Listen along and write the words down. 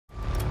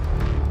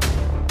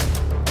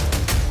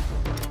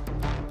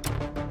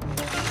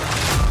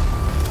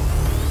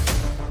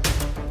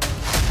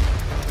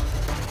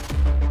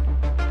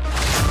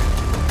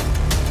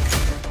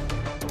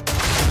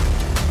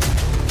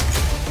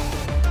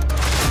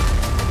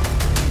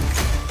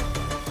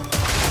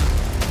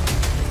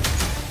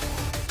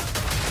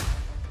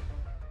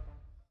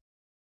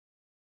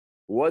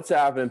What's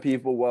happening,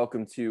 people?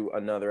 Welcome to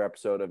another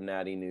episode of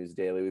Natty News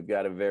Daily. We've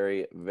got a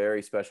very,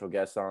 very special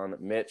guest on,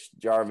 Mitch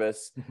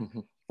Jarvis.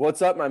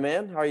 What's up, my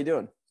man? How are you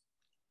doing?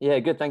 Yeah,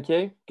 good. Thank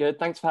you. Good.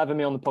 Thanks for having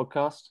me on the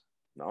podcast.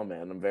 Oh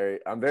man, I'm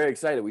very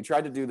excited. We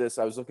tried to do this.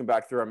 I was looking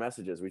back through our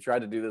messages. We tried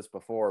to do this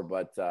before,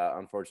 but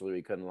unfortunately,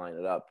 we couldn't line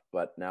it up.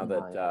 But now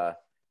that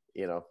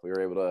we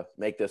were able to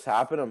make this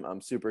happen, I'm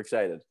super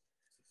excited.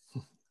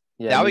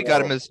 Yeah, now we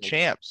got him as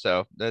champ,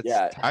 so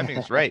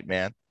timing's right,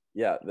 man.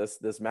 Yeah,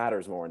 this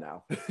matters more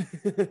now.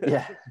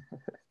 Yeah.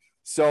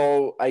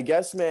 So I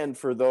guess, man,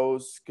 for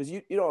those, because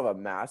you don't have a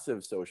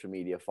massive social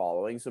media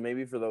following, so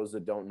maybe for those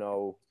that don't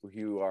know who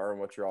you are and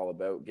what you're all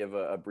about, give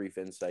a brief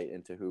insight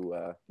into who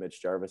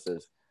Mitch Jarvis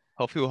is.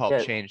 Hopefully we'll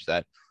help change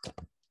that.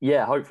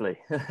 Yeah, hopefully.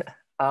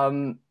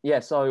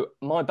 So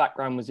my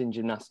background was in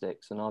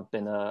gymnastics, and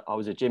I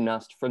was a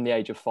gymnast from the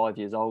age of 5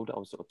 years old. I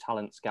was sort of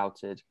talent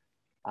scouted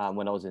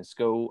when I was in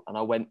school, and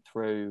I went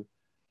through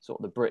sort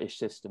of the British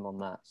system on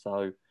that.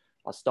 So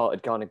I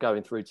started kind of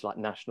going through to like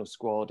national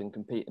squad and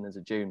competing as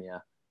a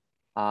junior.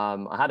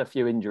 I had a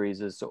few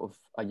injuries as sort of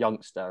a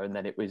youngster, and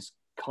then it was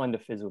kind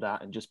of fizzled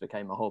out and just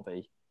became a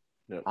hobby.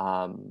 Yeah.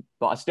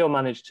 But I still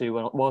managed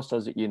to, whilst I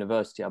was at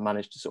university, I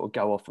managed to sort of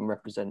go off and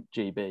represent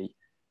GB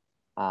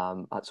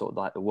at sort of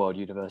like the World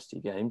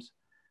University Games.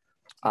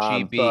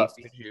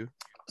 GB,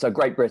 so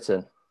Great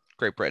Britain.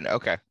 Great Britain.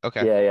 Okay.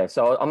 Yeah.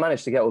 So I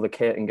managed to get all the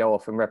kit and go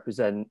off and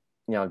represent,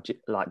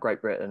 like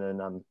Great Britain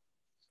and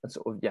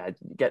sort of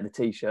get the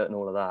t-shirt and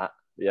all of that.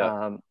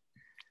 Yeah.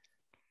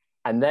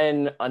 And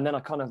then I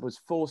kind of was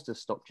forced to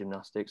stop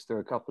gymnastics through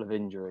a couple of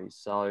injuries.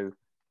 So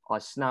I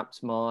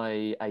snapped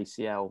my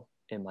ACL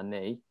in my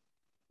knee,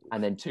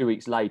 and then 2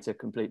 weeks later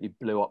completely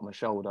blew up my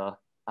shoulder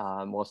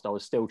whilst I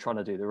was still trying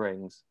to do the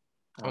rings.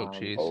 Oh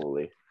geez.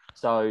 Holy.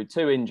 So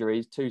 2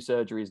 injuries, 2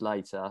 surgeries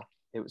later,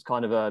 it was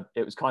kind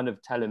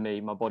of telling me,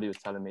 my body was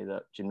telling me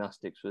that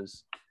gymnastics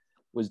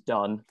was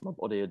done. My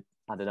body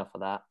had enough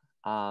of that.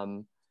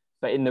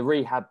 But in the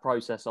rehab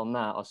process on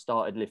that, I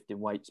started lifting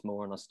weights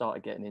more, and I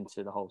started getting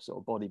into the whole sort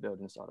of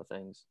bodybuilding side of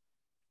things.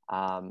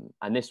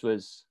 And this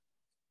was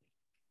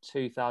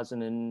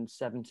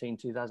 2017,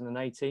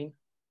 2018.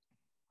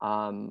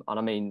 And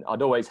I mean,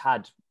 I'd always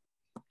had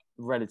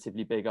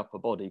relatively big upper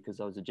body because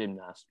I was a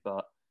gymnast,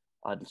 but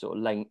I had sort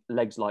of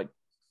legs like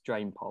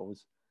drain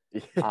poles.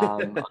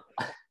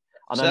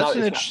 So that's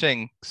an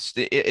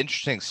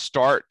interesting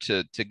start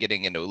to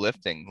getting into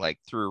lifting, like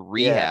through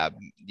rehab.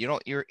 Yeah. You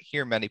don't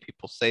hear many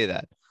people say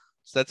that.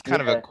 So that's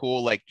kind of a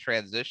cool like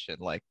transition,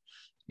 like,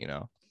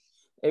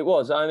 It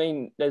was. I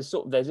mean, there's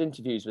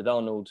interviews with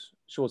Arnold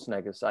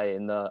Schwarzenegger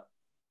saying that,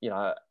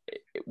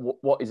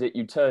 what is it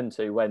you turn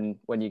to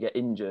when you get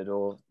injured,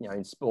 or,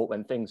 in sport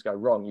when things go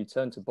wrong, you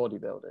turn to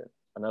bodybuilding.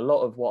 And a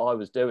lot of what I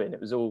was doing,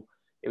 it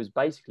was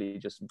basically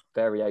just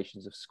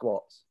variations of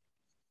squats.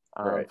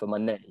 For my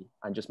knee,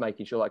 and just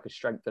making sure I could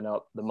strengthen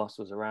up the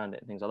muscles around it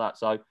and things like that.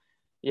 So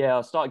yeah,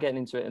 I started getting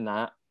into it in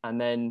that. And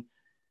then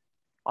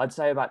I'd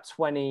say about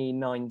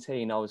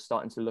 2019, I was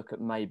starting to look at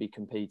maybe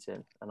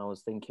competing, and I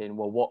was thinking,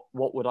 well,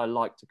 what would I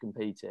like to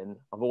compete in?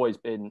 I've always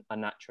been a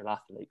natural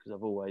athlete because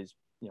I've always,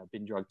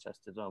 been drug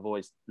tested, and I've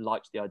always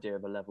liked the idea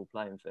of a level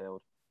playing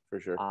field.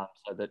 For sure.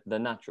 So the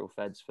natural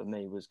feds for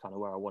me was kind of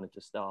where I wanted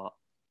to start.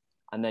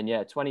 And then,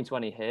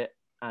 2020 hit,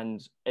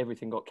 and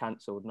everything got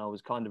cancelled, and I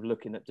was kind of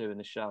looking at doing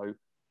the show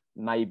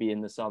maybe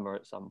in the summer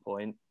at some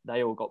point.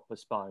 They all got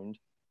postponed.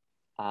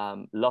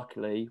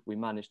 Luckily, we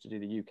managed to do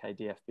the UK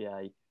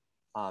DFBA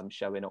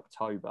show in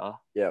October.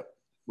 Yeah.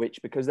 Which,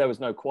 because there was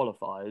no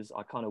qualifiers,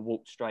 I kind of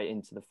walked straight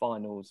into the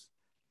finals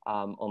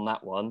on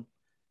that one.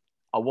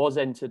 I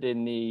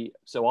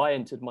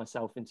entered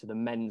myself into the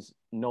men's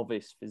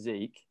novice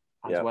physique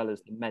as well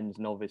as the men's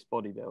novice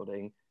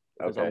bodybuilding,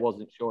 because I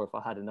wasn't sure if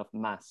I had enough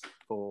mass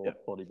for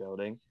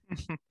bodybuilding.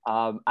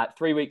 At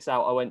 3 weeks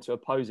out, I went to a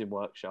posing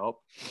workshop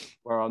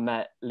where I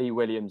met Lee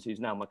Williams, who's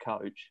now my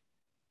coach.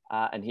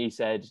 And he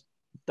said,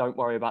 don't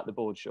worry about the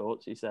board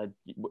shorts. He said,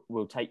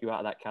 we'll take you out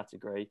of that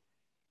category.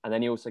 And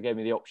then he also gave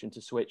me the option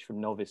to switch from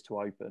novice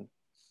to open,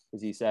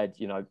 because he said,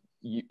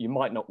 you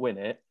might not win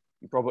it.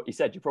 He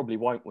said, you probably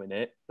won't win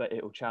it, but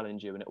it'll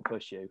challenge you and it'll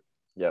push you.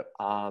 Yep.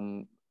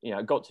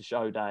 Got to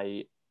show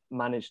day,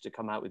 managed to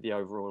come out with the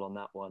overall on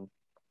that one.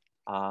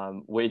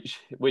 Which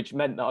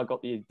meant that I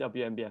got the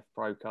WNBF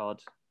pro card.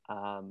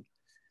 And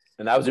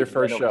that was your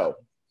first show?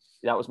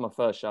 That was my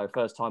first show,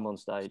 first time on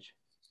stage.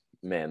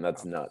 Man,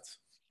 that's nuts.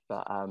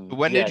 But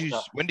when did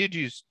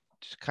you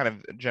kind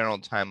of general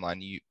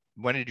timeline?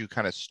 When did you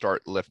kind of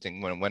start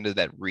lifting? When did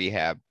that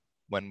rehab?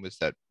 When was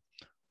that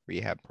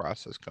rehab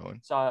process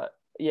going? So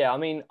yeah, I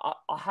mean,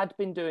 I had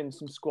been doing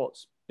some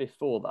squats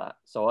before that.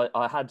 So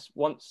I had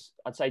once,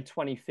 I'd say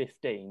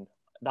 2015,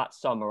 that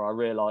summer, I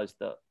realized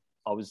that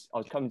I was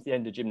coming to the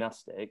end of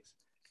gymnastics,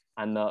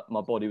 and that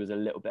my body was a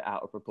little bit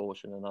out of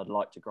proportion, and I'd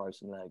like to grow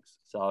some legs.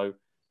 So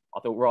I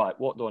thought, right,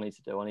 what do I need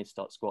to do? I need to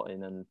start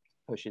squatting and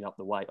pushing up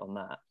the weight on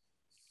that.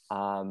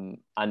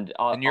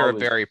 And you're a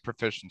very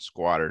proficient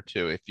squatter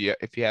too. If you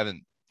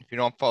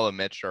don't follow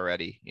Mitch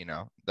already,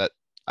 that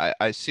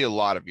I see a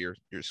lot of your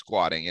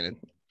squatting, and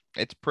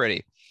it's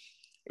pretty.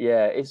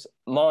 Yeah,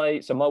 my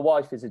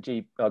wife is a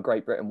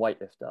Great Britain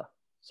weightlifter,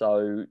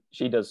 so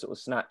she does sort of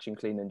snatch and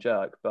clean and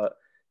jerk. But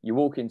you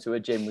walk into a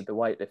gym with the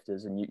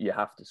weightlifters, and you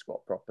have to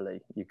squat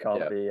properly. You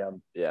can't be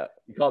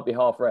you can't be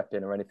half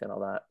repping or anything like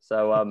that.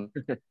 So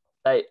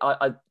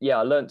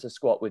I learned to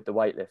squat with the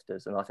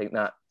weightlifters, and I think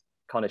that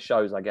kind of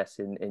shows, I guess,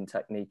 in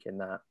technique in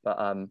that. But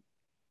I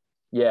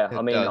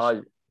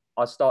mean,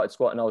 I started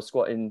squatting. I was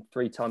squatting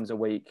 3 times a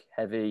week,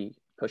 heavy,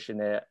 pushing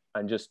it,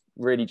 and just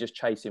really just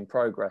chasing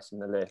progress in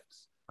the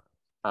lifts.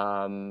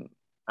 And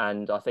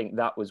I think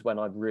that was when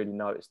I really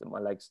noticed that my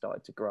legs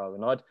started to grow.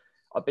 And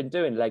I've been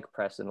doing leg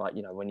press, and like,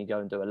 you know, when you go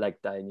and do a leg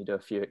day and you do a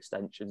few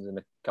extensions and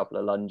a couple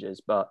of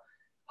lunges, but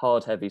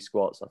hard, heavy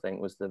squats, I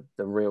think, was the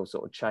real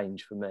sort of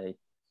change for me.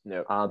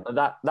 No.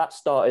 But that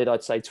started,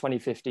 I'd say,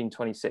 2015,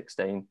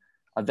 2016.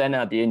 I then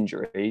had the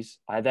injuries.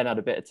 I then had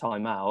a bit of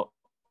time out.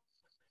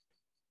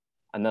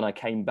 And then I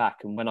came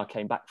back. And when I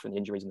came back from the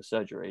injuries and the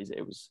surgeries,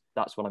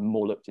 that's when I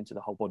more looked into the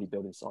whole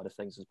bodybuilding side of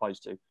things as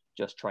opposed to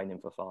just training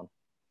for fun.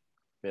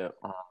 Yeah.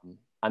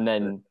 And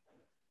then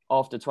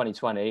after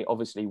 2020,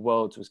 obviously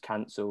Worlds was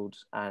cancelled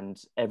and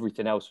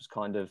everything else was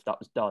that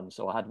was done.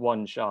 So I had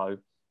one show.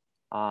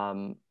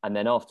 And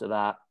then after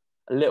that,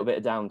 a little bit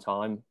of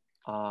downtime.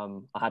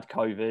 I had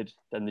COVID,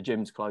 then the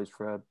gyms closed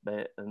for a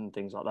bit and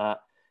things like that.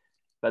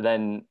 But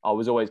then I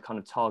was always kind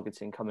of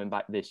targeting coming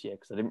back this year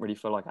because I didn't really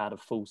feel like I had a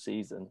full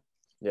season.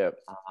 Yeah.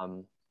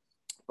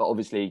 But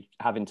obviously,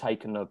 having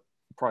taken a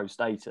pro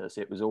status,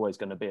 it was always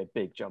going to be a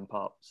big jump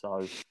up.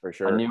 So for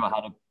sure, I knew I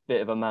had a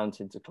bit of a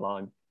mountain to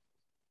climb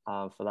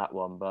for that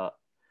one.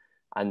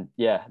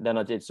 Then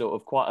I did sort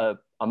of quite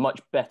a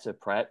much better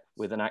prep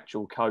with an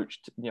actual coach,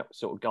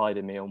 sort of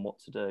guiding me on what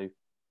to do.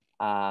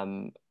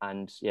 And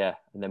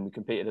then we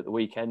competed at the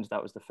weekend.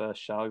 That was the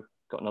first show.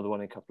 Got another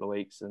one in a couple of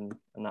weeks, and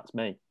that's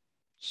me.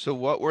 So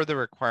what were the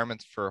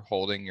requirements for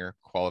holding your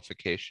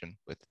qualification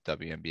with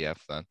WMBF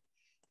then?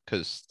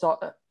 Because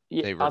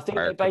they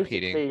require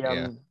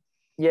competing.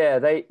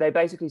 They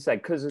basically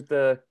said because of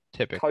the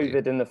typically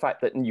COVID and the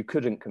fact that you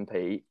couldn't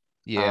compete,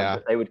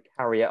 that they would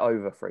carry it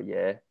over for a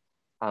year.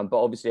 But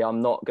obviously,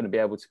 I'm not going to be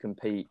able to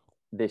compete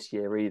this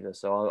year either,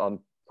 so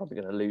I'm probably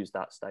going to lose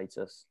that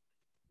status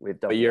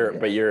with WMBF.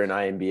 But you're an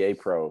INBA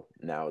pro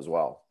now as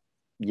well.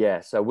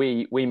 Yeah, so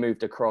we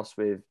moved across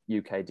with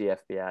UK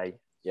DFBA.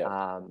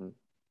 Yeah.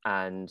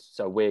 And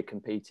so we're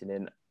competing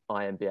in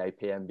INBA,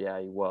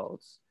 PNBA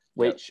Worlds,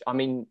 which, I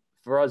mean,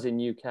 for us in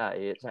UK,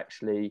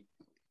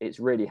 it's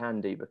really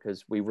handy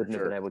because we wouldn't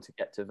have been able to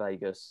get to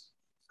Vegas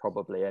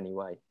probably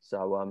anyway.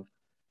 So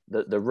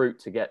the route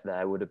to get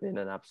there would have been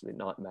an absolute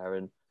nightmare.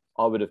 And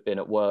I would have been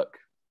at work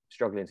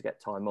struggling to get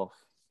time off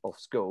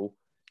school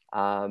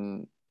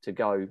to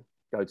go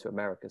to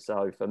America.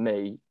 So for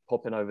me,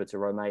 popping over to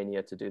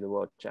Romania to do the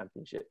World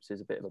Championships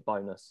is a bit of a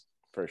bonus.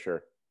 For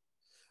sure.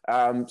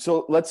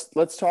 So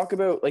let's talk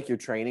about like your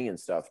training and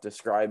stuff.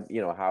 Describe,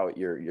 how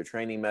your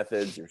training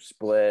methods, your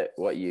split,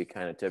 what you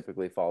kind of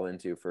typically fall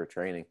into for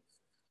training.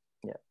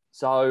 Yeah.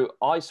 So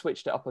I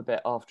switched it up a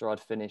bit after I'd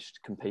finished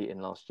competing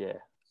last year.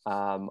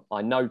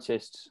 I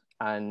noticed,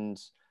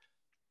 and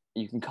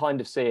you can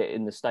kind of see it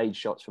in the stage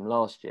shots from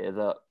last year,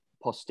 that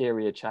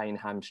posterior chain,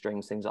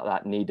 hamstrings, things like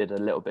that needed a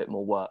little bit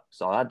more work.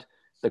 So I had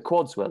the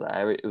quads were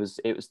there. It was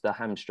the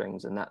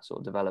hamstrings and that sort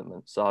of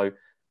development. So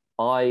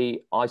I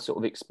sort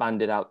of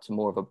expanded out to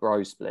more of a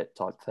bro split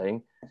type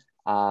thing.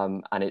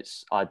 So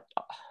it's a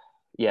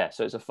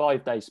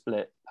 5-day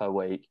split per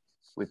week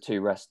with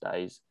 2 rest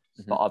days,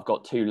 but I've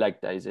got 2 leg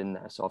days in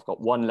there. So I've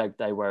got 1 leg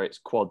day where it's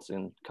quads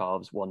and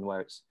calves, 1 where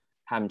it's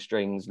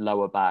hamstrings,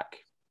 lower back,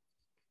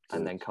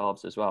 and then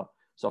calves as well.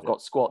 So I've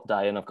got squat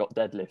day and I've got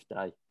deadlift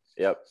day.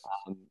 Yep.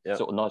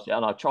 Sort of nicely.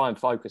 And I try and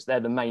focus. They're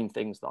the main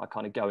things that I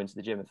kind of go into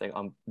the gym and think,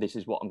 this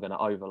is what I'm going to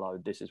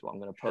overload. This is what I'm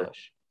going to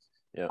push.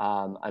 Yeah.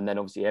 And then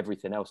obviously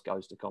everything else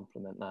goes to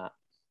complement that.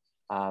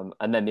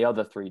 And then the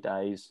other 3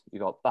 days, you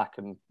got back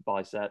and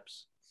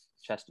biceps,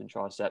 chest and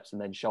triceps,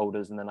 and then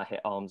shoulders, and then I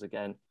hit arms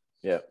again.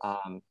 Yeah.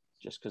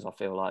 Just because I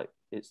feel like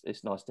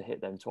it's nice to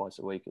hit them twice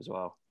a week as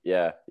well.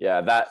 Yeah.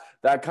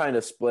 That kind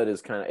of split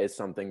is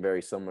something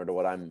very similar to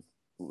what I'm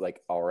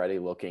like already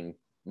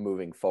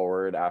moving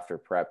forward after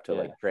prep to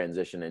like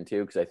transition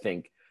into, because I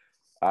think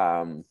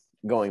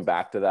going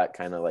back to that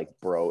kind of like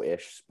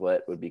bro-ish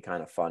split would be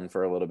kind of fun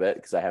for a little bit,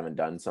 because I haven't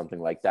done something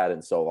like that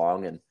in so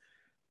long. And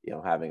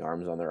having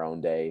arms on their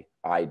own day,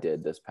 I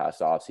did this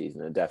past off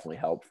season, it definitely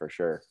helped for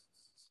sure.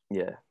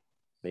 Yeah,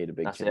 made a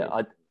big That's change.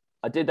 it.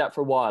 I did that for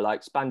a while. I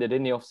expanded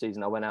in the off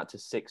season. I went out to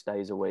 6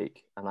 days a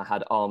week, and I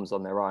had arms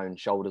on their own,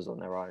 shoulders on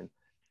their own.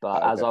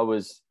 But as I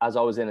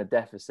was in a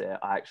deficit,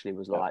 I actually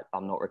was like,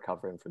 I'm not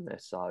recovering from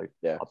this. So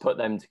I put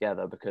them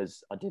together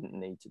because I didn't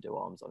need to do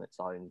arms on its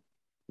own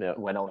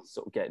when I was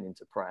sort of getting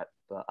into prep.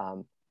 But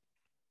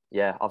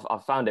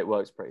I've found it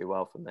works pretty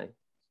well for me.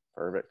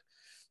 Perfect.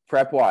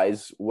 Prep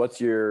wise, what's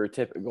your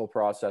typical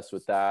process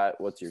with that?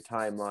 What's your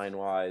timeline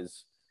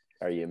wise?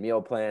 Are you a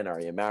meal plan?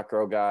 Are you a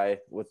macro guy?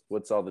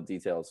 What's all the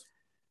details?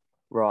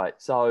 Right.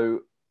 So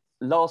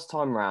last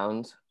time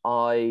round,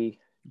 I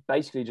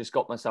basically just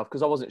got myself,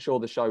 because I wasn't sure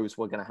the shows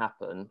were going to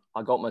happen.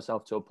 I got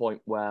myself to a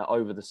point where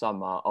over the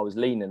summer, I was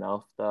lean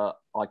enough that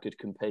I could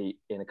compete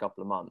in a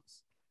couple of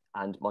months.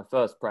 And my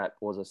first prep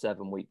was a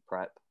 7-week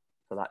prep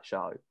for that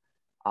show.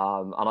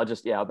 And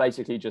I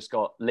basically just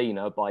got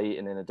leaner by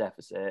eating in a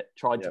deficit,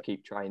 tried to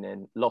keep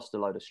training, lost a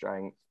load of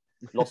strength,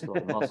 lost a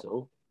lot of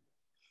muscle.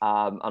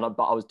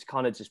 But I was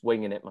kind of just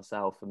winging it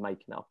myself and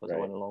making up as I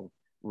went along,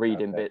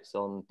 reading bits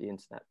on the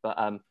internet. But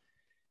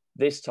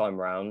this time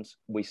round,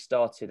 we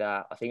started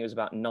at, I think it was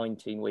about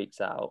 19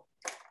 weeks out.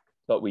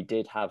 But we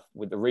did have,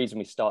 with the reason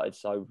we started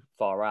so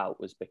far out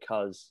was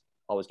because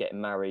I was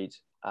getting married,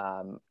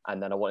 and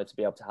then I wanted to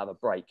be able to have a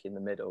break in the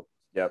middle.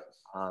 Yep.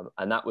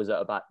 And that was at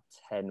about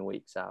 10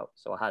 weeks out.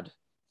 So I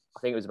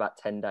think it was about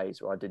 10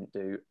 days where I didn't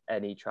do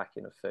any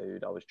tracking of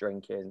food. I was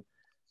drinking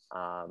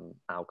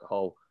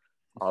alcohol.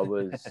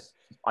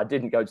 I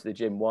didn't go to the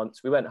gym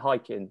once. We went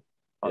hiking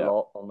a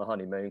lot on the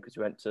honeymoon because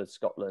we went to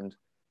Scotland.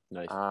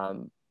 Nice.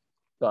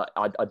 But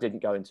I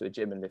didn't go into a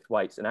gym and lift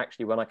weights. And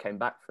actually, when I came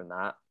back from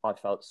that, I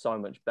felt so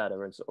much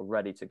better and sort of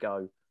ready to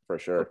go for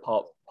sure.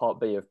 For part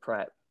B of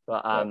prep.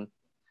 But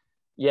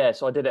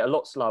so I did it a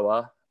lot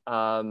slower.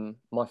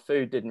 My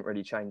food didn't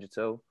really change at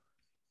all.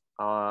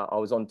 I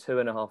was on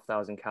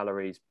 2,500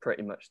 calories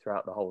pretty much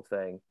throughout the whole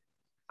thing.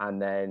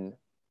 And then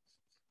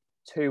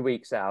 2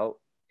 weeks out,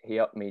 he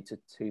upped me to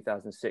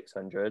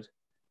 2,600.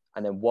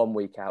 And then 1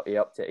 week out, he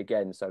upped it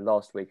again. So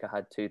last week I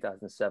had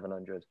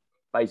 2,700,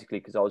 basically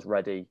because I was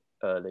ready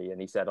early. And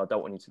he said, I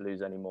don't want you to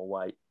lose any more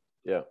weight.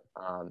 Yeah.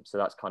 So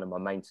that's kind of my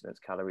maintenance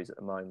calories at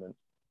the moment.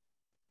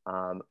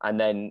 And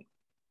then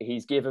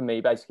he's given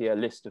me basically a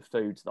list of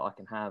foods that I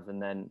can have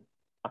and then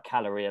a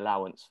calorie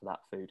allowance for that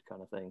food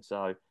kind of thing.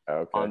 So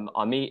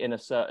I'm eating a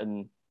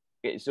certain,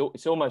 it's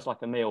almost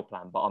like a meal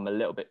plan, but I'm a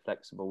little bit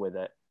flexible with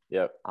it.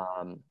 Yep.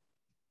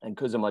 And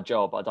because of my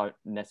job, I don't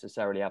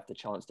necessarily have the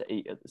chance to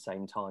eat at the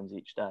same times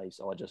each day.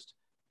 So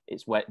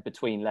it's wet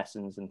between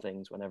lessons and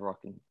things whenever I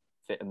can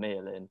fit a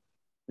meal in.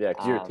 Yeah,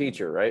 because you're a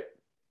teacher, right?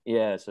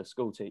 Yeah, so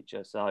school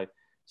teacher. So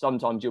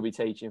sometimes you'll be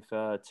teaching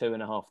for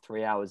 2.5,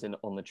 3 hours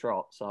on the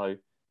trot. So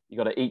you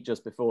got to eat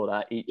just before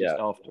that, eat just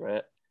after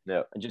it,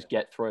 and just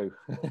get through.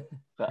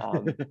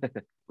 But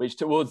which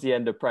towards the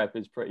end of prep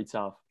is pretty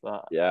tough.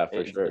 But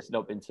sure, it's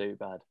not been too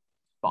bad.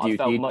 But I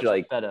felt much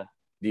better.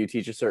 Do you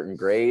teach a certain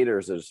grade, or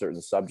is it a certain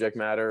subject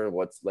matter?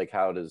 What's like,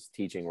 how does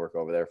teaching work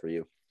over there for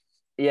you?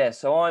 Yeah,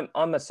 so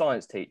I'm a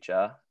science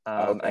teacher,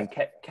 and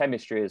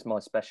chemistry is my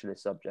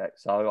specialist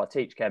subject. So I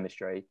teach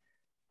chemistry,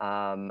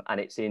 and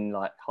it's in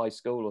like high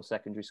school or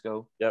secondary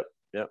school. Yep.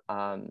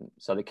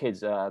 So the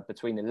kids are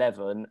between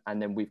 11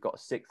 and then we've got a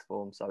sixth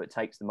form, so it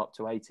takes them up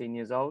to 18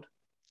 years old.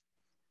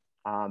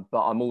 But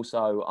I'm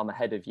a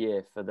head of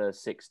year for the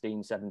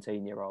 16,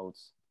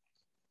 17-year-olds.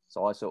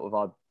 So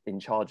I'm in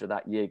charge of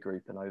that year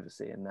group and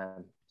overseeing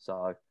them.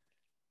 So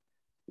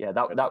yeah,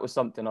 that was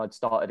something I'd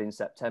started in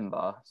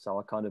September. So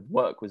I kind of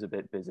work was a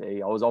bit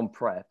busy. I was on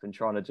prep and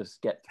trying to just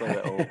get through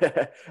it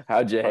all.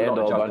 How'd you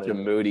handle a bunch of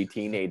moody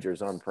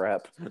teenagers on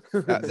prep?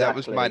 That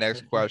was my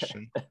next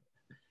question.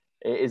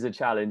 It is a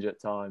challenge at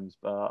times,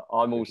 but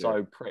I'm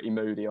also pretty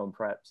moody on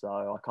prep. So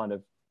I kind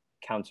of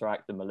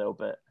counteract them a little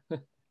bit.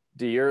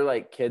 Do your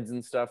like kids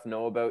and stuff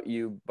know about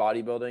you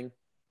bodybuilding?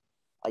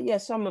 Yeah,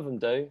 some of them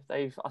do.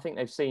 I think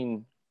they've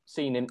seen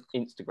in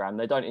Instagram.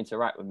 They don't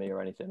interact with me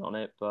or anything on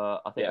it,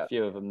 but I think a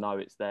few of them know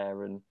it's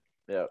there, and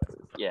that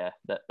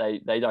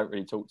they don't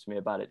really talk to me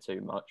about it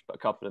too much. But a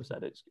couple have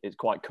said it's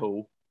quite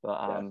cool. But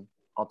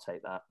I'll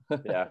take that.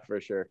 Yeah,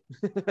 for sure.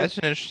 That's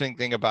an interesting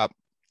thing about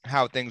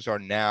how things are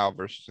now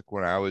versus like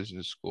when I was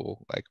in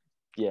school. Like,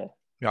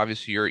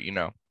 obviously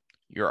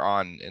you're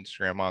on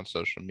Instagram, on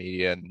social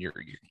media, and your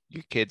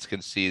kids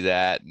can see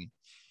that, and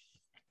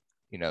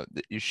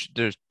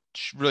there's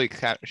really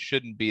kind of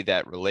shouldn't be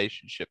that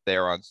relationship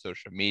there on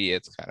social media.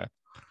 It's kind of,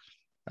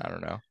 I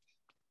don't know.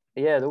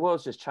 Yeah, the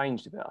world's just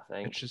changed a bit, I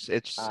think.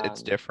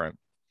 It's different.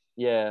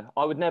 Yeah,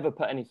 I would never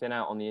put anything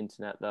out on the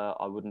internet that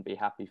I wouldn't be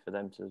happy for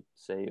them to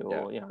see,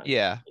 or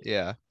Yeah.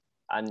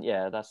 And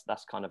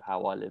that's kind of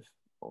how I live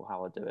or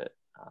how I do it.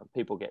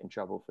 People get in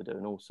trouble for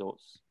doing all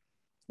sorts,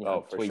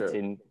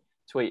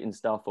 tweeting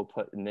stuff or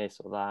putting this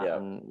or that,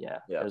 and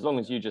as long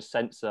as you just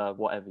censor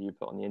whatever you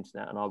put on the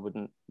internet, and I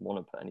wouldn't want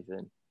to put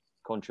anything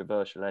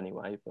controversial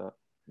anyway, but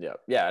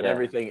and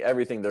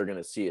everything they're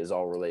gonna see is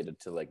all related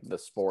to like the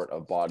sport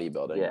of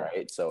bodybuilding,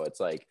 right? So it's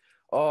like,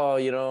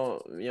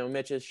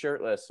 Mitch is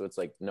shirtless, so it's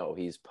like, no,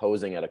 he's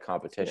posing at a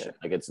competition.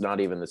 Like, it's not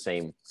even the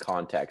same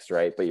context,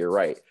 right? But you're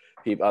right,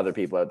 other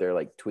people out there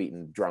like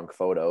tweeting drunk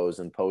photos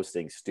and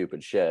posting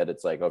stupid shit.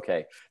 It's like,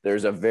 okay,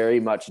 there's a very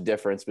much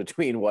difference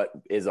between what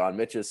is on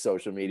Mitch's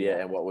social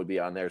media and what would be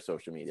on their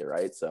social media,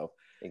 right? So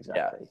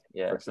exactly,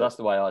 so that's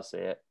the way I see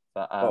it.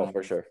 But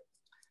for sure.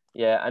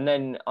 Yeah, and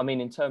then I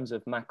mean, in terms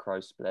of macro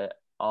split,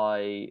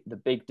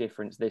 the big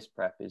difference this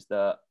prep is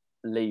that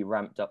Lee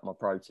ramped up my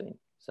protein.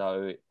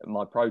 So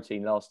my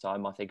protein last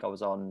time, I think I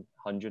was on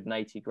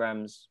 180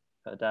 grams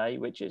per day,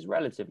 which is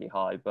relatively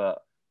high, but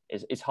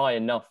It's high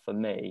enough for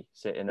me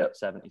sitting at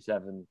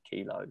 77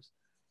 kilos.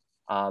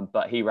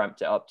 But he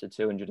ramped it up to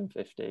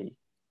 250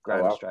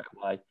 grams straight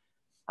away.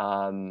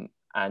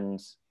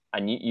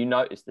 And you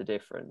notice the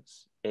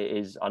difference. It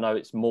is, I know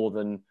it's more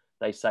than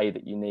they say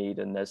that you need,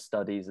 and there's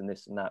studies and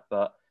this and that,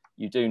 but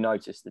you do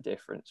notice the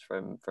difference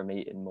from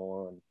eating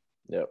more. And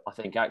I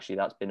think actually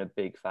that's been a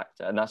big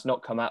factor, and that's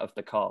not come out of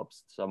the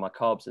carbs. So my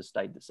carbs have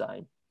stayed the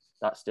same.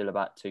 That's still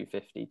about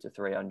 250 to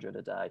 300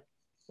 a day.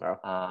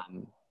 Wow.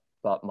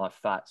 But my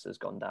fats has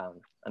gone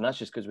down, and that's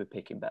just because we're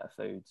picking better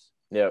foods.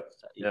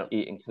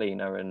 Eating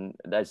cleaner, and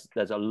there's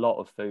a lot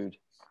of food,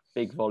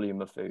 big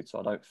volume of food, so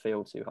I don't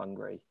feel too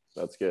hungry.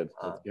 That's good.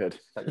 But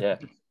yeah.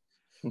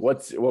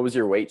 What was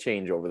your weight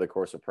change over the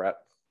course of prep?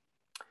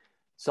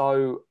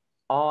 So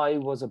I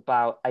was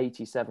about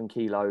 87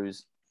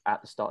 kilos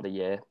at the start of the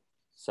year.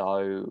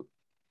 So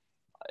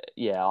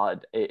yeah,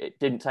 it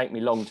didn't take me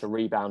long to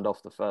rebound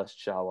off the first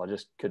show. I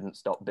just couldn't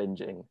stop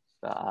binging.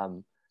 But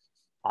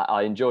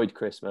I enjoyed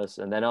Christmas,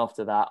 and then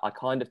after that, I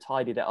kind of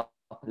tidied it up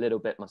a little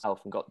bit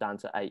myself and got down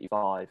to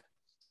 85.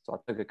 So I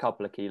took a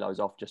couple of kilos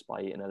off just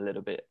by eating a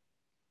little bit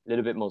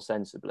more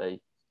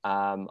sensibly.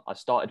 I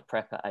started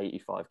prep at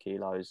 85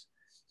 kilos,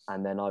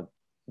 and then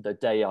the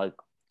day I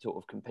sort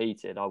of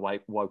competed, I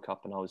woke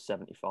up and I was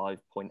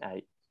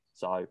 75.8.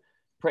 So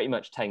pretty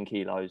much 10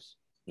 kilos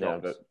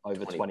over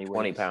 20 weeks.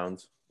 20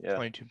 pounds. Yeah.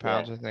 22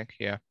 pounds, I think.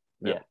 Yeah.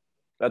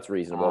 That's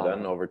reasonable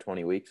then, over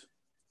 20 weeks.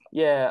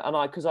 Yeah, and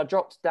because I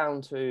dropped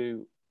down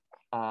to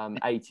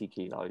 80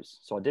 kilos.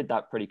 So I did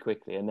that pretty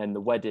quickly. And then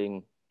the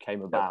wedding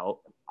came about.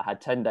 I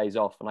had 10 days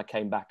off, and I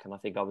came back and I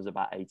think I was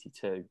about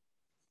 82.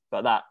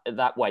 But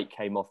that weight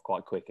came off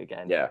quite quick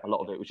again. Yeah. A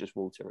lot of it was just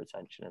water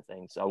retention and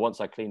things. So once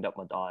I cleaned up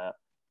my diet,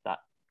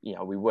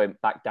 we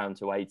went back down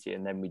to 80,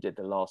 and then we did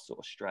the last sort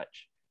of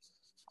stretch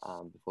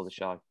before the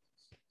show.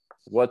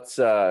 What's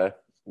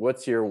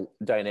your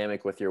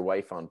dynamic with your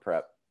wife on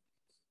prep?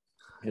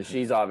 Because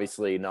she's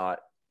obviously not,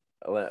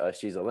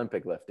 she's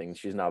Olympic lifting,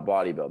 she's not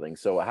bodybuilding.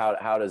 So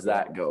how does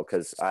that go?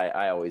 Because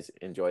I always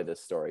enjoy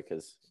this story,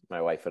 because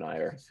my wife and I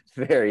are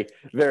very,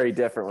 very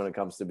different when it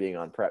comes to being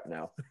on prep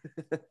now.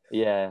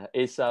 Yeah,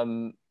 it's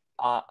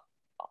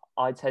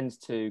I tend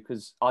to,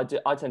 because I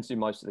tend to do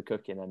most of the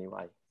cooking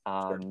anyway.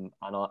 And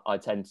I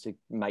tend to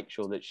make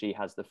sure that she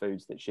has the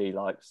foods that she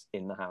likes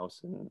in the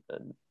house, and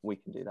we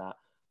can do that.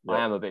 Yeah.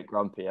 I am a bit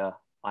grumpier.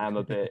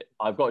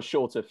 I've got a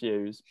shorter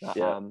fuse,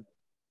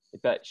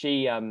 but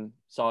she,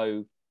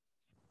 so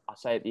I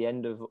say at the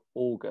end of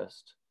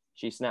August,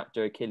 she snapped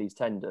her Achilles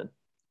tendon.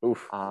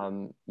 Oof.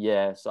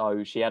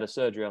 So she had a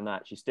surgery on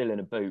that. She's still in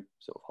a boot,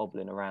 sort of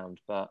hobbling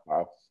around, but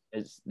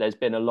there's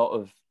been a lot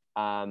of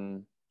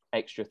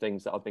extra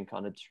things that I've been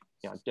kind of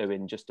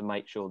doing just to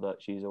make sure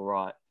that she's all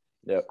right.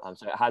 Yeah.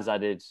 So it has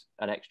added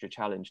an extra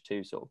challenge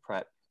to sort of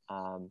prep.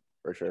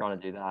 For sure. Trying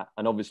to do that,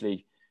 and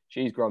obviously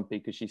she's grumpy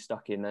because she's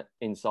stuck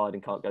inside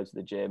and can't go to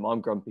the gym.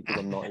 I'm grumpy because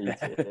I'm not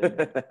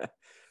eating.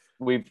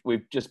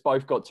 We've just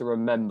both got to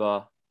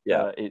remember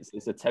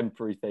it's a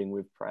temporary thing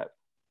with prep.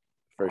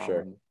 For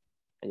sure.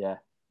 Yeah.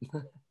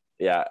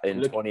 Yeah.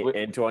 In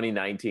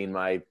 2019,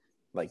 my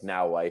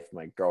now wife,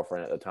 my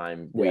girlfriend at the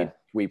time,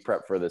 we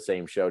prepped for the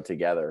same show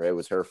together. It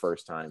was her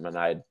first time,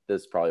 and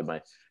this is probably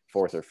my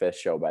fourth or fifth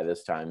show by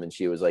this time. And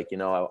she was like,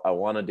 I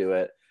want to do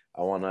it.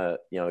 I want to,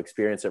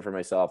 experience it for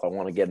myself. I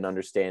want to get an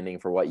understanding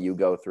for what you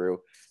go through.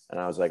 And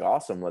I was like,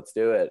 awesome, let's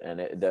do it. And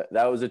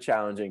that was a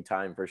challenging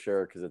time for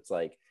sure. Cause it's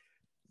like,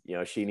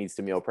 she needs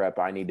to meal prep.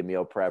 I need to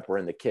meal prep. We're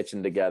in the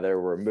kitchen together.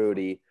 We're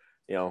moody,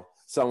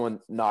 someone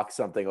knocks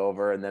something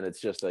over, and then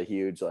it's just a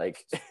huge,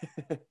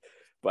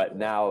 but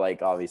now,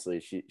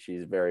 obviously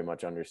she's very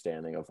much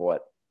understanding of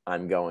what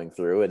I'm going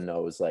through, and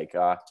knows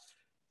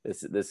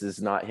this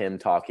is not him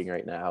talking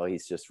right now.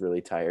 He's just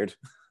really tired.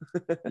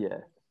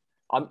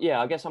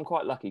 I guess I'm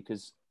quite lucky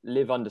because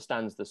Liv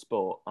understands the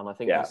sport, and I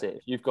think that's it.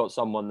 If you've got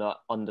someone that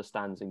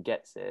understands and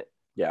gets it,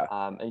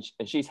 and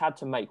she's had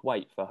to make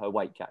weight for her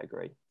weight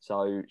category,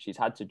 so she's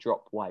had to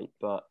drop weight.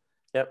 But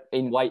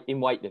in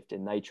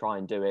weightlifting, they try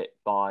and do it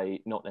by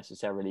not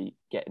necessarily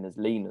getting as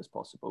lean as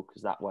possible,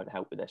 because that won't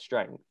help with their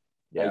strength.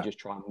 They just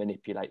try and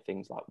manipulate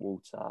things like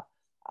water,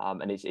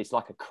 and it's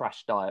like a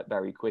crash diet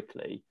very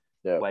quickly.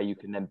 Where you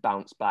can then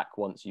bounce back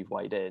once you've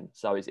weighed in.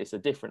 So it's a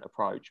different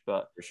approach,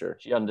 but for sure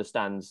she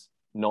understands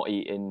not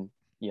eating,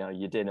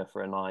 your dinner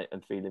for a night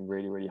and feeling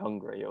really, really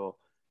hungry, or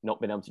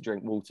not being able to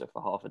drink water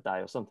for half a day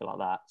or something like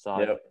that.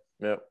 So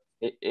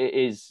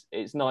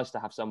it's nice to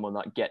have someone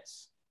that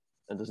gets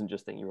and doesn't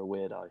just think you're a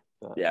weirdo.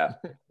 But...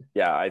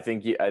 I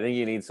think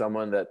you need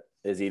someone that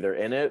is either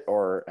in it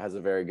or has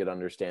a very good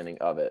understanding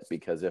of it,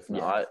 because if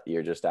not,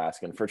 you're just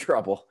asking for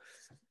trouble.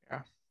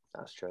 Yeah,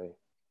 that's true.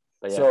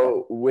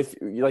 So with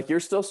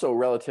you're still so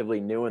relatively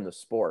new in the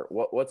sport,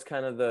 what's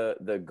kind of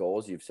the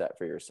goals you've set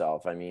for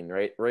yourself? I mean,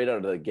 right out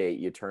of the gate,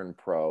 you turn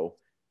pro,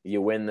 you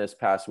win this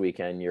past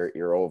weekend,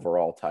 your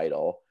overall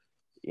title.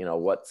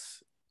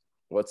 What's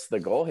the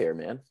goal here,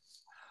 man?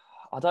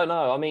 I don't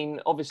know. I mean,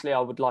 obviously I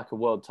would like a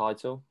world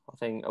title. I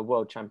think a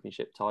world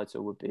championship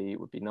title would be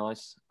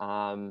nice,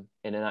 in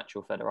an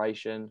actual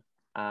federation.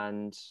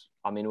 and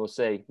I mean, we'll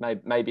see.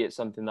 Maybe it's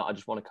something that I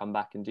just want to come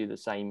back and do the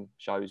same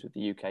shows with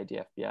the UK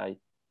DFBA,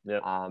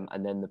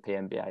 and then the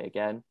PNBA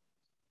again.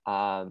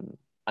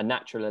 A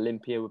natural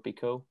Olympia would be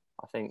cool.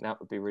 I think that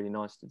would be really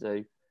nice to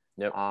do.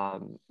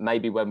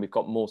 Maybe when we've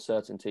got more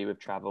certainty with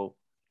travel,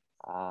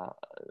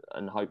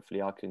 and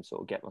hopefully I can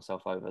sort of get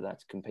myself over there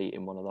to compete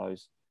in one of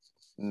those.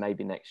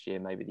 Maybe next year,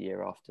 maybe the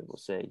year after. We'll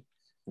see.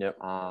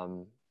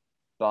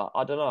 But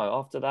I don't know.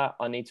 After that,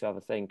 I need to have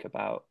a think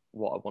about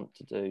what I want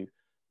to do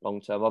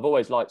long term. I've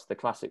always liked the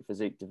classic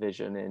physique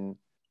division in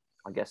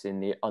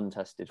the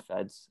untested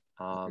feds.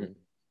 I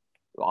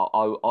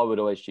would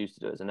always choose to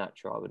do it as a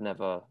natural. I would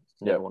never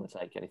want to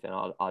take anything.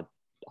 I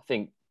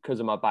think because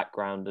of my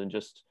background and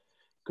just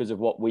because of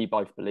what we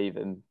both believe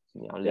in,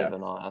 Liv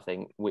and I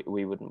think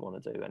we wouldn't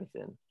want to do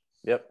anything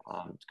to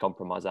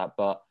compromise that.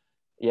 But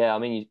yeah, I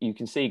mean, you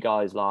can see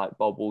guys like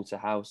Bob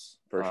Waterhouse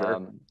for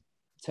sure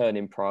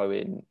turning pro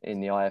in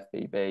the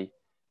IFBB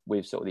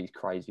with sort of these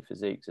crazy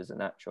physiques as a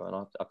natural,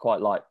 and I quite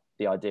like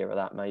the idea of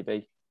that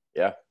maybe.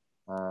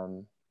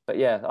 But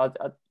yeah,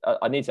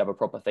 I need to have a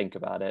proper think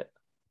about it.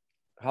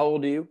 How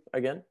old are you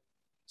again?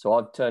 So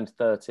I've turned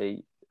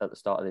 30 at the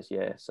start of this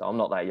year, so I'm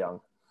not that young.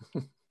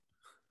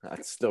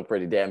 That's still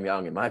pretty damn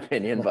young in my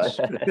opinion, but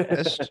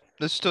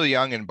that's still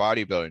young in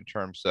bodybuilding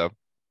terms though.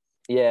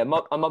 Yeah,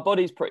 my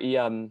body's pretty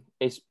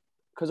it's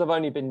because I've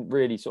only been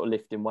really sort of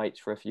lifting weights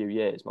for a few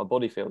years. My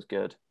body feels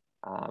good.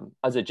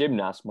 As a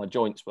gymnast, my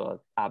joints were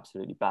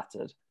absolutely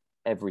battered.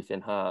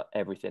 Everything hurt,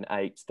 everything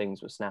ached,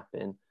 things were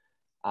snapping.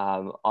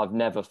 I've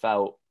never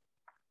felt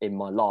in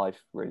my life,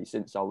 really,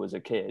 since I was a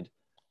kid,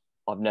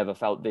 I've never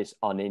felt this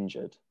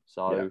uninjured.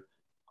 So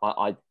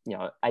I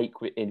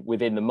ache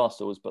within the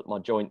muscles, but my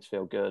joints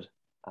feel good,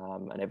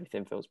 and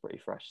everything feels pretty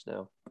fresh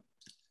still.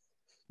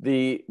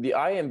 The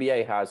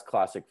IMBA has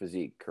classic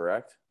physique,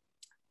 correct?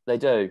 They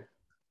do.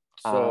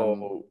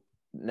 So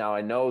now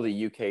I know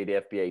the UK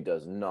DFBA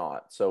does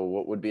not. So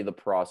what would be the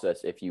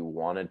process if you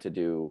wanted to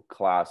do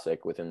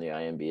classic within the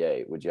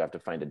IMBA? Would you have to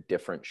find a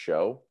different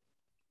show?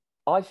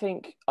 I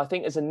think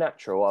as a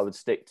natural, I would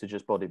stick to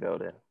just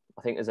bodybuilding.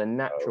 I think as a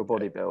natural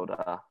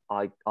bodybuilder,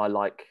 I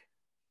like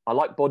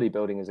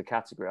bodybuilding as a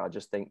category. I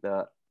just think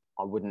that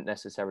I wouldn't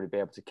necessarily be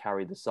able to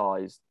carry the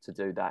size to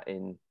do that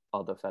in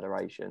other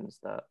federations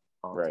that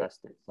aren't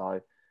tested.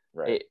 So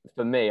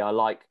for me, I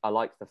like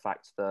the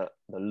fact that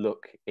the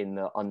look in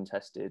the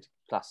untested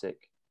classic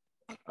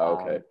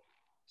sort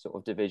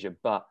of division.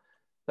 But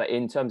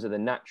in terms of the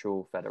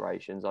natural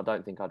federations, I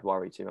don't think I'd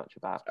worry too much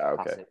about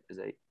classic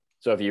physique.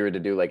 So if you were to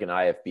do like an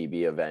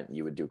IFBB event,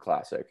 you would do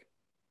classic?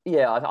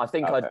 Yeah, I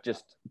think I'd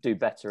just do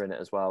better in it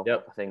as well.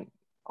 I think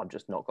I've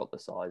just not got the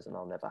size, and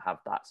I'll never have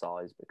that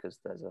size because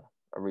there's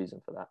a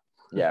reason for that.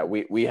 Yeah,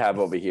 we have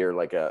over here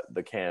like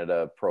the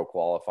Canada Pro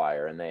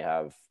Qualifier, and they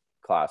have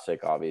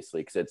classic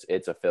obviously because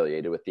it's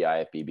affiliated with the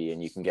IFBB,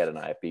 and you can get an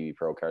IFBB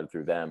Pro card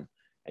through them,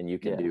 and you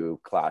can do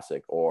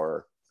classic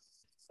or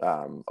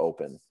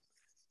open.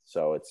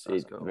 So it's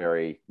cool.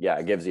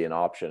 It gives you an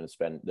option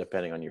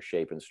depending on your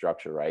shape and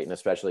structure, right? And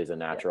especially as a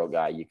natural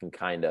guy, you can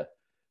kind of,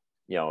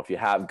 if you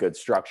have good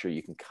structure,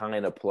 you can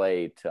kind of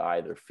play to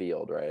either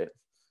field, right?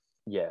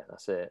 Yeah,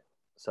 that's it.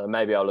 So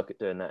maybe I'll look at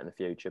doing that in the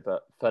future.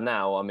 But for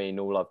now, I mean,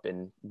 all I've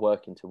been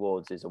working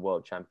towards is a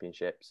World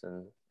Championships,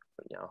 and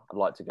I'd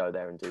like to go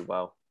there and do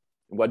well.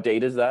 What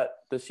date is that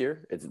this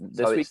year? It's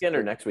this weekend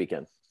or next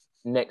weekend?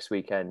 Next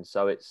weekend.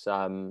 So it's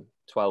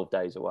 12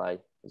 days away.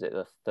 Is it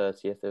the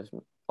 30th of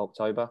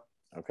October?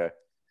 Okay.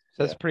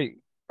 So that's pretty.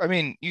 I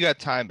mean, you got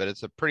time, but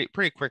it's a pretty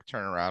quick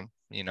turnaround.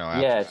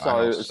 After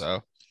finals,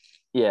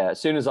 yeah.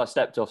 As soon as I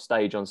stepped off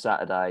stage on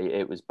Saturday,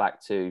 it was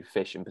back to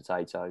fish and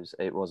potatoes.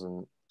 It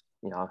wasn't,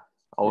 I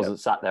wasn't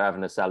sat there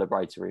having a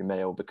celebratory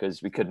meal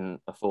because we couldn't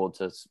afford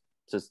to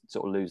sort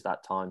of lose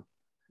that time.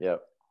 So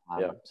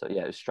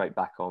yeah, it was straight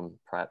back on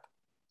prep.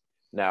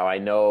 Now I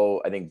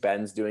think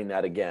Ben's doing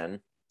that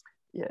again.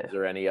 Yeah. Is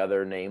there any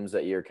other names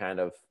that you're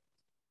kind of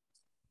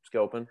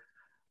scoping?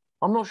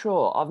 I'm not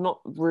sure.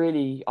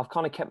 I've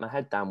kind of kept my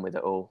head down with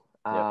it all.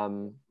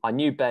 I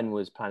knew Ben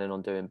was planning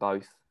on doing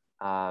both.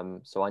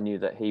 So I knew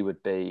that he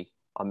would be,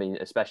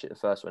 especially the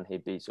first one,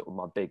 he'd be sort of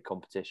my big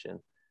competition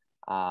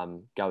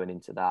going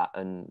into that.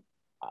 And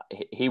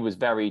he was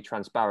very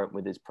transparent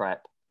with his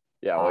prep.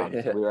 And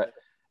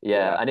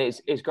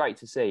it's great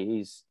to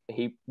see.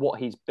 What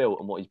he's built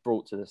and what he's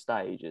brought to the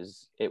stage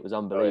it was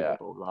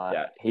unbelievable.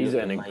 He's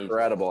an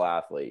incredible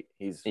athlete.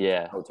 He's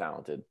so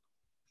talented.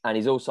 And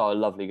he's also a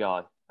lovely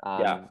guy.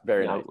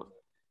 Very nice.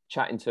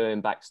 Chatting to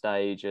him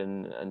backstage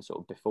and sort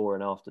of before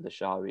and after the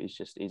show,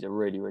 he's a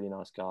really, really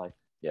nice guy.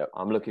 Yeah,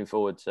 I'm looking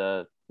forward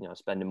to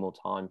spending more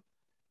time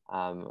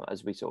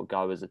as we sort of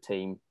go as a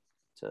team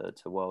to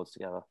Worlds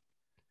together.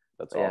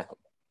 That's awesome.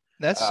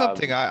 That's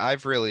something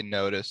I've really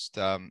noticed.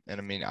 And I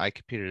mean, I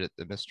competed at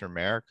the Mr.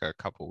 America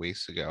a couple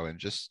weeks ago, and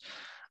just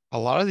a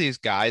lot of these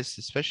guys,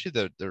 especially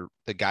the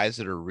guys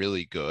that are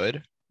really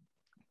good,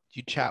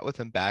 you chat with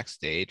them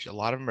backstage. A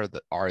lot of them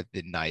are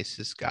the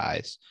nicest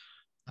guys.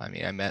 I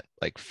mean, I met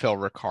like Phil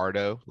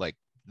Ricardo, like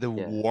the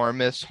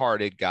warmest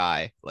hearted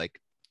guy.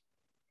 Like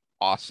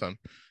awesome.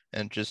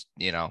 And just,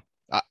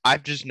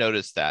 I've just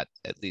noticed that,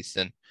 at least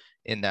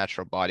in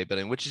natural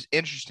bodybuilding, which is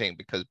interesting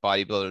because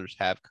bodybuilders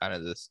have kind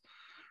of this,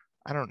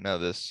 I don't know,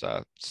 this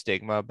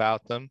stigma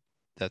about them,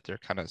 that they're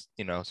kind of,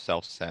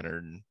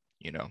 self-centered, and,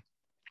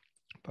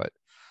 but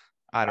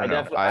I don't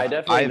know. I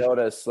definitely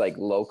notice, like,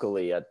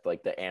 locally at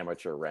like the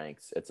amateur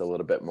ranks, it's a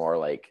little bit more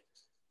like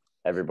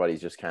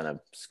everybody's just kind of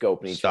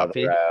scoping each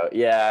other out.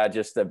 Yeah,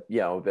 just a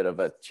bit of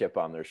a chip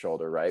on their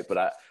shoulder, right?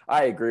 But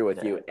I agree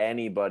with you.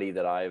 Anybody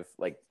that I've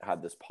like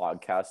had this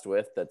podcast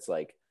with that's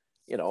like,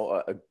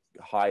 a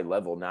high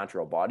level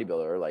natural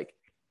bodybuilder, like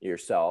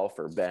yourself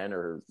or Ben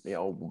or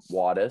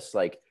Wadis,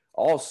 like,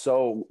 all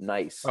so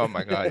nice. Oh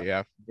my God,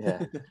 yeah.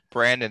 Yeah.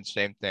 Brandon,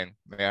 same thing.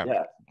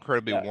 Yeah.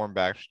 Incredibly warm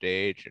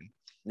backstage, and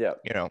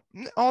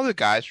all the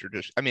guys are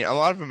just, I mean, a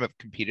lot of them have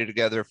competed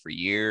together for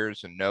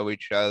years and know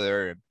each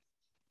other, and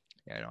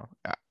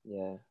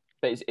yeah.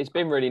 But it's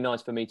been really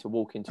nice for me to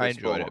walk into a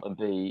sport and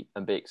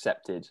be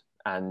accepted,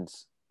 and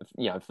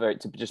for it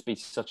to just be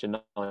such a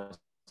nice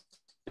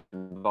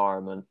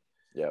environment.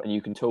 Yeah. And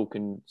you can talk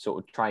and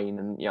sort of train,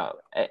 and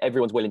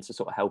everyone's willing to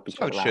sort of help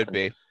each other out. It should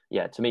be.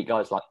 Yeah, to meet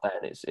guys like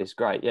that, it's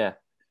great. Yeah.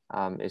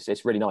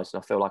 It's really nice,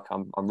 and I feel like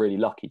I'm really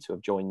lucky to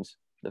have joined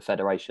the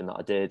federation that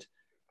I did,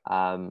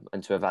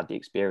 and to have had the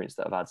experience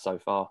that I've had so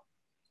far.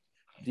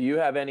 Do you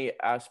have any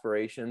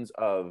aspirations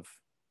of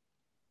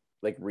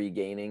like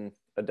regaining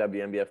a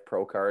WNBF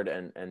pro card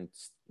and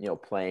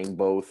playing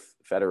both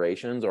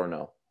federations, or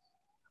no?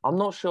 I'm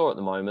not sure at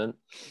the moment.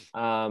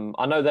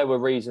 I know there were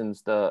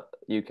reasons that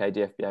UK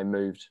DFBA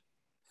moved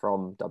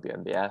from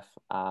WNBF,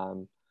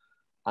 and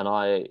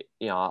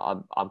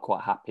I'm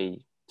quite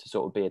happy to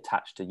sort of be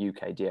attached to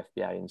UK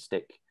DFBA and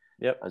stick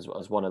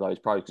as one of those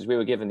pros, because we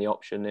were given the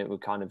option. It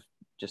would kind of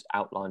just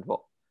outlined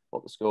what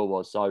the score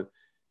was. So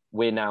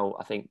we're now,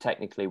 I think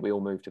technically we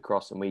all moved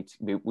across, and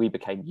we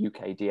became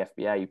UK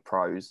DFBA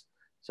pros,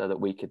 so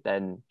that we could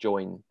then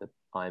join the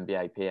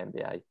INBA,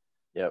 PNBA.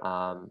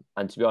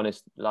 And to be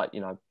honest, like,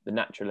 the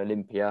Natural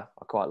Olympia,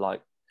 I quite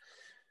like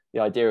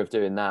the idea of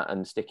doing that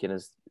and sticking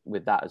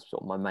with that as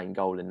sort of my main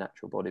goal in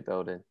natural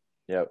bodybuilding.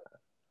 Yep.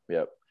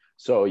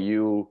 So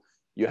you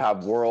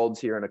have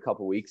Worlds here in a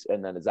couple of weeks,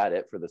 and then is that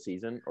it for the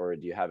season, or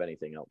do you have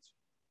anything else?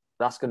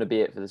 That's going to be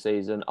it for the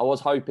season. I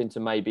was hoping to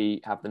maybe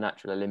have the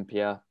Natural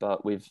Olympia,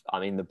 but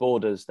the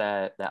borders,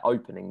 they're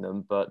opening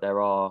them, but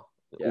there are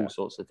all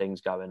sorts of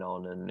things going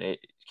on, and it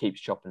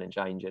keeps chopping and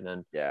changing.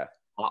 And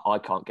I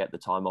can't get the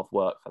time off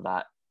work for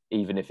that,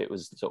 even if it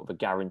was sort of a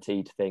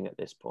guaranteed thing at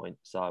this point.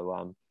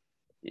 So,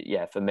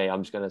 for me,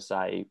 I'm just going to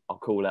say I'll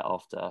call it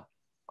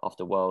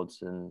after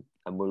Worlds, and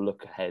we'll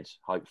look ahead,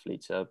 hopefully,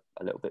 to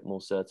a little bit more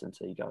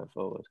certainty going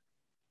forward.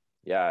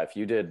 Yeah, if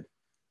you did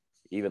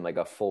even like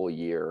a full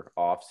year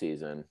off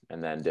season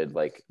and then did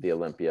like the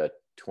Olympia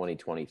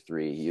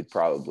 2023, you'd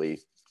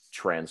probably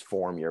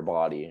transform your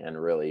body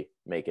and really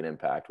make an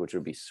impact, which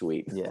would be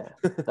sweet. Yeah,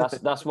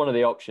 that's one of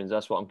the options.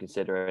 That's what I'm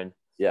considering.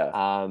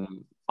 Yeah.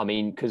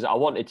 Because I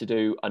wanted to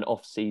do an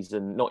off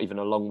season, not even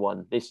a long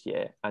one this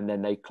year, and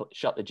then they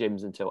shut the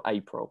gyms until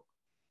April.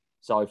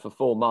 So for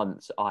 4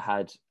 months, I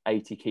had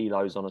 80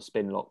 kilos on a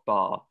spin lock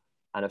bar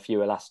and a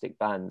few elastic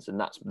bands, and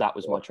that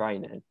was my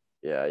training.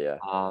 Yeah.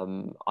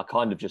 I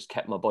kind of just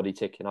kept my body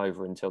ticking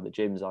over until the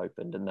gyms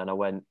opened, and then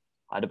I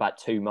had about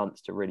 2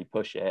 months to really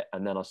push it,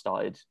 and then I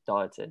started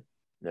dieting.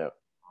 Yeah.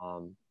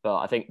 But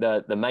I think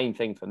the main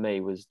thing for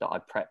me was that I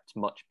prepped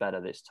much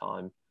better this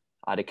time.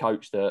 I had a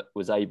coach that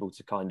was able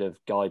to kind of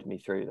guide me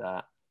through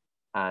that,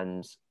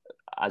 and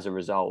as a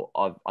result,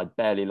 I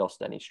barely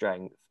lost any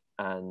strength,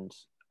 and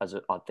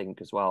I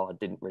think as well, I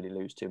didn't really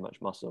lose too much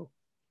muscle.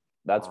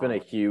 That's been a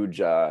huge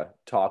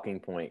talking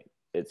point,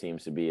 it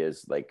seems to be,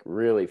 is like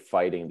really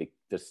fighting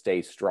to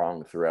stay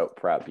strong throughout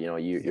prep.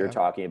 You're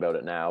talking about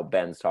it now.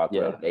 Ben's talking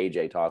about it.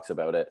 AJ talks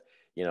about it.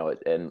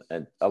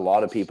 And a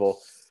lot of people,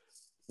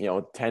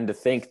 tend to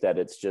think that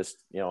it's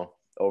just,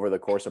 over the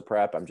course of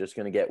prep, I'm just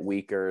going to get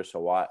weaker. So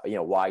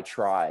why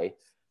try?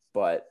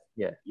 But,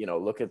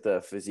 look at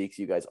the physiques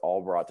you guys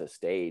all brought to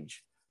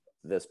stage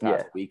this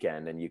past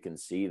weekend, and you can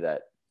see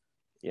that,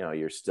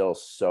 you're still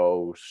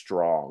so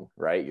strong,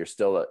 right? You're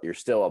still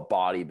a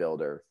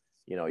bodybuilder.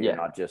 You're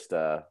not just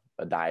a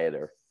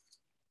dieter.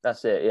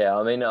 That's it.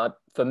 Yeah.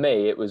 For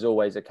me, it was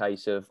always a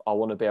case of, I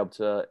want to be able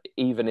to,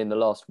 even in the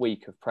last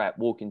week of prep,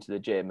 walk into the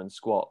gym and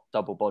squat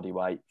double body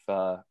weight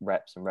for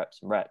reps and reps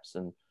and reps.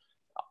 And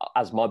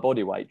as my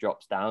body weight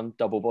drops down,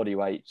 double body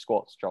weight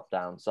squats drop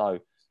down. So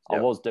I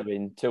was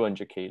doing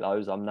 200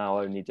 kilos. I'm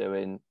now only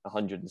doing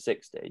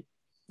 160,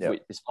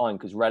 which is fine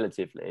because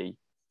relatively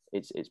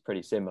it's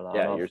pretty similar.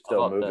 Yeah, you're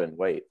still moving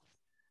weight.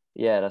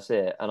 Yeah, that's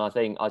it. And I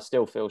think I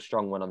still feel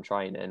strong when I'm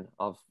training.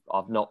 I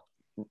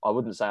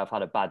wouldn't say I've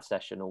had a bad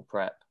session all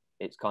prep.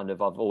 It's kind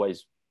of, I've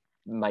always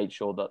made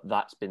sure that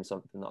that's been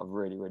something that I've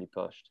really, really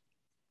pushed.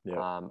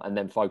 And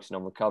then focusing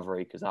on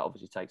recovery, because that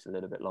obviously takes a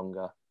little bit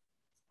longer,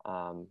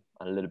 and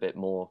a little bit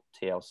more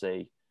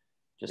TLC,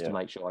 just to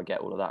make sure I get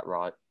all of that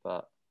right.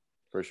 But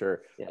for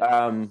sure.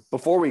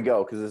 Before we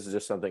go, because this is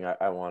just something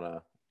I want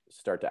to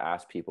start to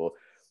ask people,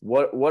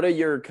 what are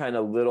your kind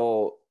of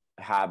little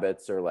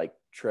habits or like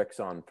tricks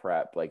on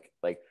prep? Like,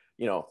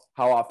 you know,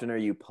 how often are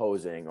you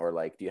posing, or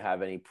like, do you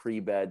have any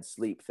pre-bed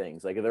sleep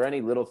things? Like, are there any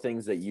little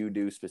things that you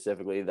do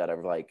specifically that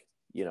have like,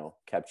 you know,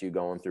 kept you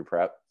going through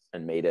prep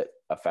and made it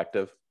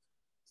effective?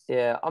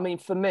 Yeah, I mean,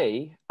 for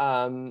me,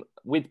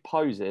 with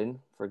posing,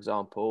 for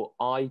example,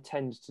 I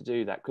tend to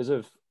do that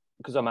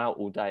because I'm out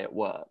all day at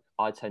work.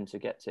 I tend to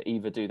get to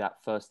either do that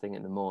first thing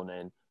in the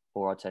morning,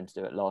 or I tend to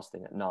do it last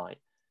thing at night.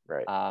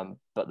 Right.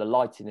 But the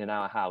lighting in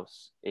our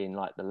house, in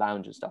like the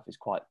lounge and stuff, is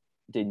quite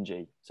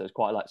dingy, so it's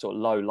quite like sort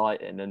of low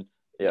lighting, and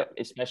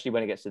especially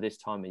when it gets to this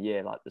time of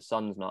year, like the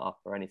sun's not up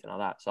or anything like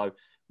that. So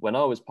when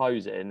I was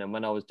posing and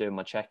when I was doing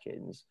my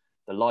check-ins,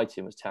 the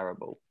lighting was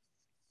terrible.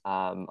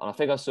 And I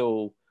think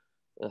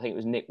it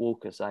was Nick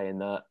Walker saying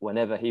that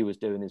whenever he was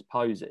doing his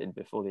posing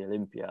before the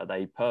Olympia,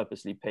 they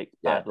purposely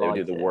picked bad lighting. They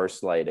would do the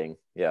worst lighting.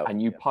 Yeah.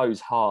 And you pose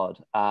hard.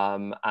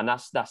 And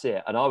that's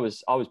it. And I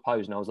was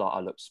posing. I was like, I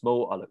look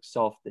small. I look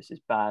soft. This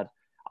is bad.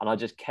 And I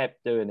just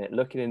kept doing it,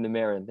 looking in the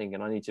mirror and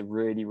thinking, I need to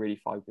really, really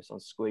focus on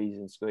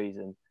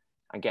squeezing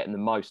and getting the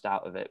most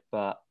out of it.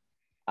 But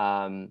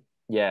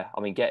yeah,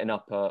 I mean, getting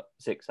up at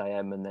 6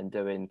 a.m. and then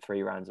doing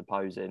 3 rounds of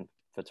posing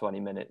for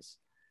 20 minutes,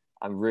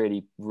 I'm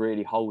really,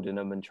 really holding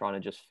them and trying to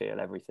just feel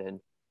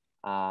everything.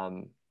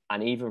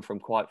 And even from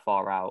quite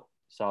far out.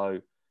 So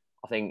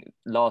I think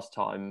last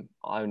time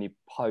I only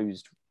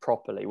posed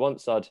properly.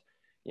 Once I'd,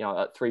 you know,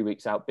 at 3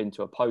 weeks out, been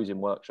to a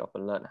posing workshop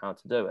and learned how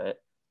to do it,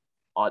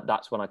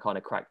 that's when I kind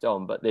of cracked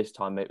on. But this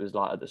time it was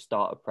like at the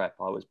start of prep,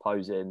 I was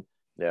posing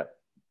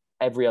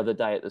every other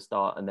day at the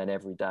start and then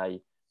every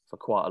day for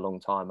quite a long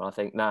time. And I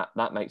think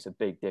that makes a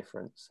big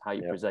difference, how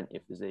you present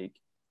your physique.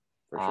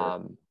 For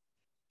sure.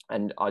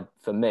 And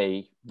for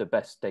me, the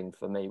best thing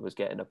for me was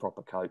getting a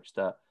proper coach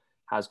that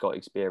has got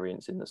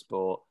experience in the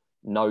sport,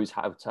 knows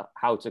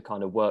how to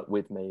kind of work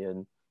with me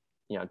and,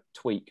 you know,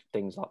 tweak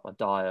things like my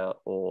diet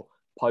or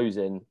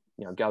posing,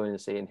 you know, going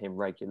and seeing him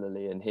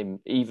regularly, and him,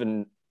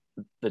 even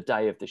the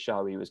day of the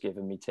show, he was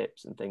giving me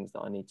tips and things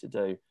that I need to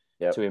do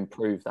to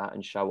improve that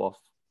and show off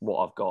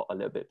what I've got a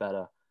little bit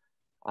better.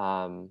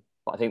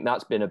 But I think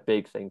that's been a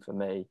big thing for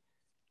me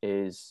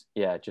is,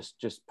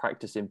 just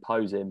practicing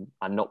posing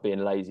and not being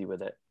lazy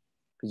with it.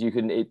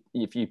 Because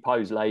if you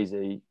pose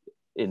lazy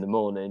in the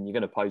morning, you're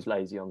going to pose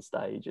lazy on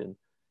stage, and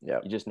you're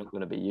just not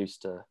going to be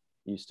used to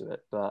it.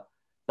 But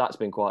that's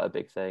been quite a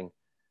big thing.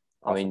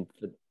 Awesome. I mean,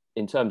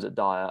 in terms of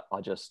diet,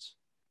 I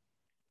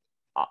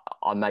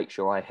make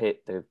sure I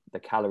hit the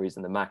calories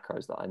and the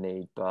macros that I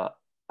need,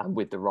 and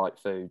with the right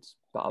foods.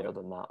 But other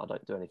than that, I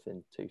don't do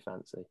anything too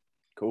fancy.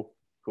 Cool.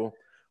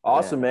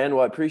 Awesome, man.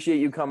 Well, I appreciate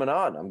you coming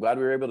on. I'm glad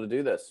we were able to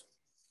do this.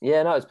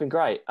 Yeah, no, it's been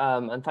great.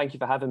 And thank you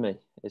for having me.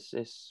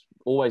 It's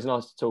always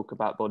nice to talk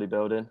about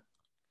bodybuilding.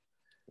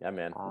 Yeah,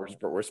 man.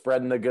 We're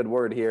spreading the good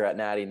word here at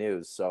Natty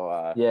News.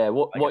 So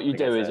what you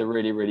do is a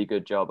really, really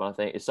good job. And I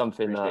think it's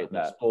something that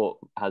the sport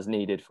has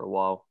needed for a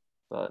while.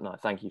 But no,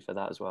 thank you for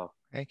that as well.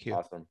 Thank you.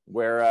 Awesome.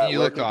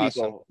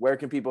 Where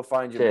can people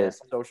find you? Man?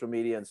 Social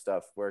media and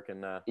stuff? Where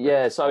can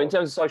so in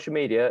terms of social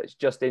media, it's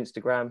just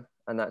Instagram,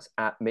 and that's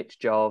at Mitch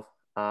Jarvis.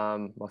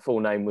 My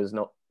full name was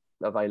not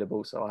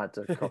available, so I had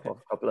to cop off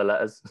a couple of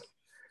letters.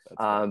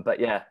 But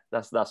yeah,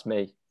 that's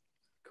me.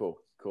 Cool.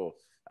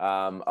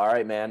 All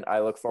right, man. I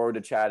look forward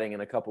to chatting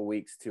in a couple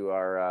weeks to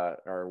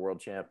our world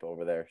champ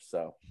over there.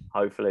 So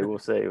hopefully we'll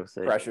see.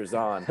 Pressure's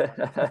on.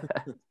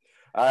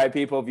 All right,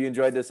 people, if you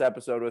enjoyed this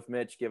episode with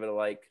Mitch, give it a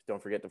like.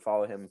 Don't forget to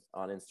follow him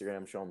on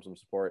Instagram. Show him some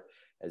support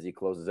as he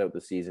closes out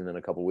the season in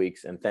a couple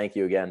weeks. And thank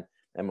you again.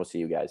 And we'll see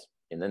you guys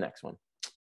in the next one.